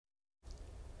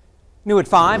New at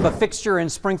 5, a fixture in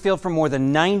Springfield for more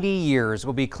than 90 years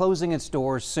will be closing its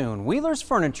doors soon. Wheeler's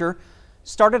Furniture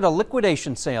started a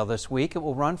liquidation sale this week. It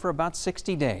will run for about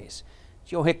 60 days.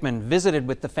 Joe Hickman visited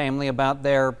with the family about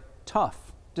their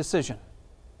tough decision.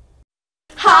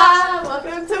 Hi,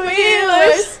 welcome to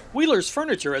Wheeler's. Wheeler's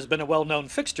Furniture has been a well-known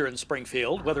fixture in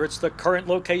Springfield, whether it's the current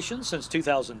location since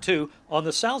 2002 on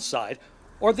the south side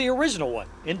or the original one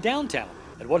in downtown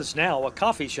at what is now a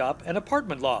coffee shop and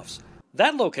apartment lofts.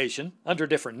 That location, under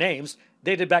different names,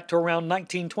 dated back to around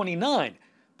 1929.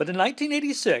 But in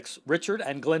 1986, Richard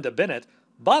and Glenda Bennett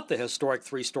bought the historic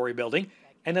three-story building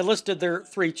and enlisted their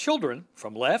three children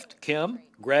from left, Kim,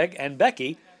 Greg, and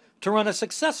Becky, to run a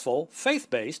successful,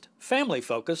 faith-based,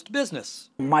 family-focused business.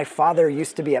 My father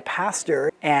used to be a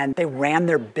pastor, and they ran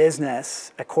their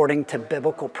business according to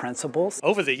biblical principles.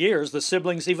 Over the years, the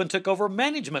siblings even took over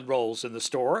management roles in the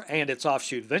store and its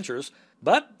offshoot ventures,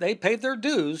 but they paid their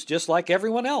dues just like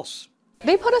everyone else.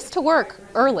 They put us to work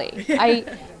early.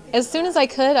 As soon as I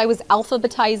could, I was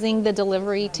alphabetizing the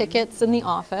delivery tickets in the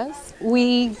office.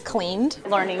 We cleaned.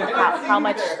 Learning how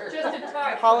much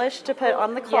polish to put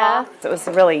on the cloth. Yeah. It was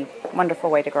a really wonderful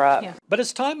way to grow up. Yeah. But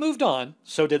as time moved on,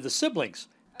 so did the siblings.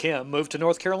 Kim moved to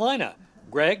North Carolina.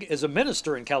 Greg is a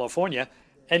minister in California,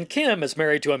 and Kim is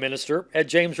married to a minister at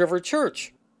James River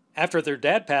Church. After their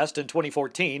dad passed in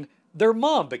 2014, their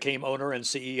mom became owner and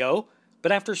CEO,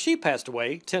 but after she passed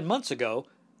away 10 months ago,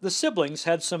 the siblings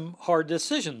had some hard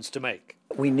decisions to make.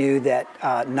 We knew that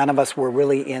none of us were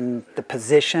really in the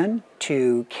position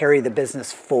to carry the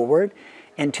business forward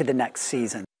into the next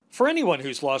season. For anyone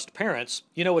who's lost parents,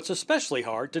 you know it's especially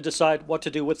hard to decide what to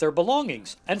do with their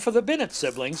belongings. And for the Bennett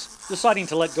siblings, deciding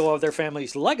to let go of their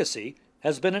family's legacy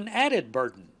has been an added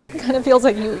burden. It kind of feels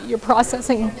like you're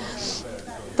processing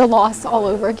the loss all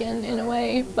over again in a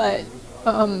way, but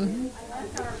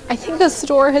I think the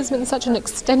store has been such an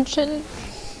extension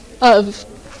of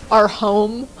our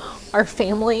home, our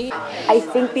family. I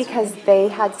think because they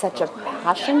had such a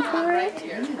passion for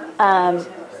it,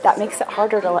 that makes it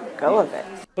harder to let go of it.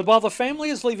 But while the family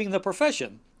is leaving the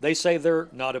profession, they say they're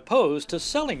not opposed to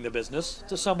selling the business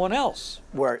to someone else.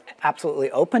 We're absolutely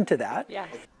open to that. Yeah.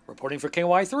 Reporting for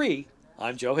KY3,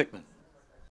 I'm Joe Hickman.